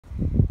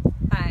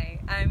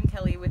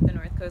Kelly with the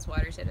North Coast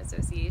Watershed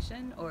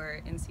Association,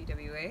 or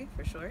NCWA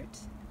for short.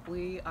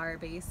 We are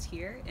based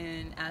here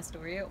in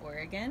Astoria,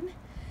 Oregon,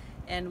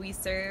 and we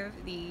serve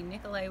the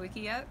Nikolai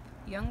Wikieup,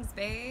 Youngs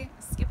Bay,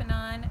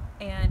 Skipanon,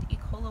 and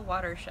Ecola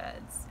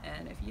watersheds.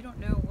 And if you don't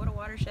know what a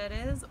watershed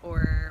is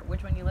or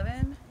which one you live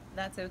in,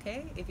 that's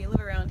okay. If you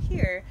live around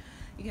here,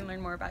 you can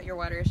learn more about your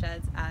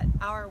watersheds at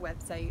our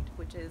website,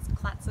 which is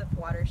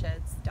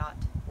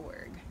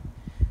clatsupwatersheds.org.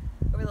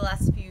 Over the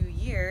last few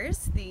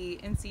years, the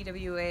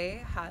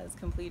NCWA has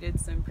completed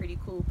some pretty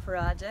cool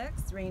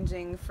projects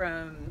ranging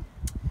from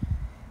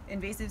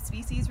invasive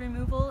species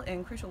removal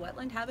in crucial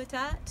wetland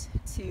habitat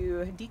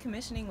to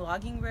decommissioning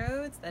logging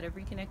roads that have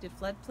reconnected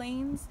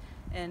floodplains,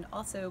 and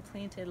also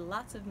planted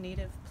lots of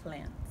native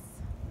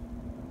plants.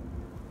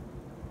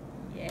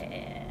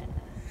 Yeah!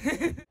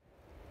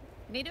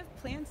 Native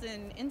plants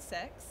and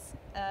insects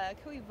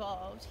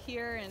co-evolved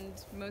here and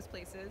most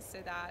places so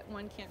that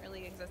one can't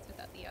really exist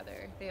without the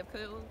other. They have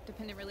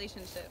co-dependent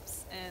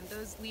relationships, and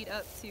those lead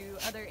up to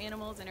other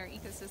animals in our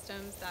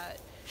ecosystems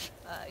that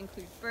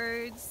include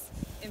birds,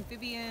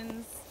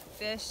 amphibians,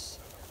 fish.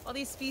 All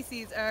these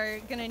species are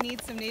going to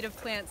need some native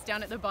plants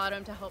down at the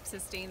bottom to help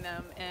sustain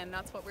them, and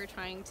that's what we're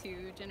trying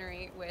to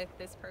generate with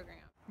this program.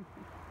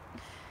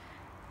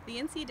 The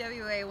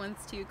NCWA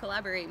wants to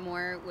collaborate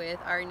more with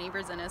our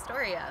neighbors in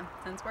Astoria,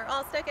 since we're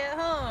all stuck at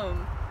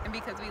home, and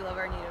because we love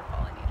our native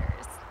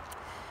pollinators.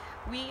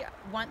 We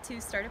want to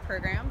start a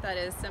program that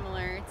is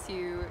similar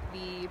to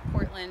the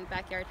Portland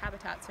Backyard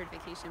Habitat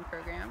Certification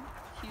Program.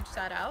 Huge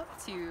shout out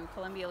to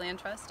Columbia Land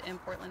Trust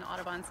and Portland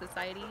Audubon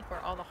Society for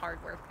all the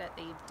hard work that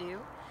they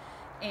do.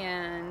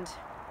 And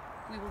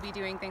we will be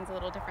doing things a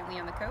little differently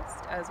on the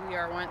coast, as we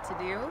are wont to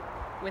do,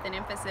 with an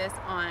emphasis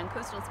on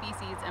coastal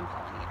species and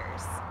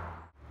pollinators.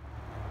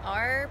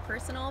 Our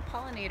personal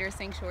pollinator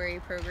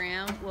sanctuary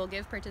program will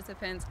give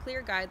participants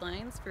clear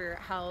guidelines for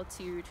how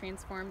to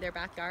transform their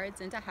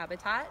backyards into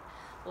habitat.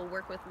 We'll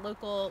work with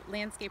local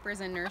landscapers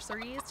and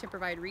nurseries to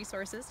provide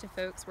resources to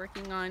folks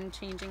working on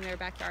changing their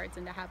backyards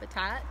into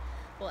habitat.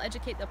 We'll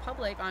educate the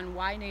public on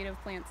why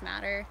native plants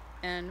matter,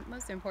 and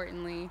most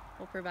importantly,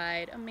 we'll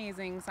provide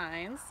amazing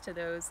signs to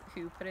those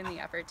who put in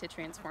the effort to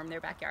transform their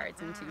backyards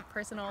into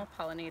personal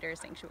pollinator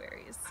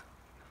sanctuaries.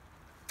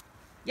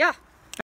 Yeah!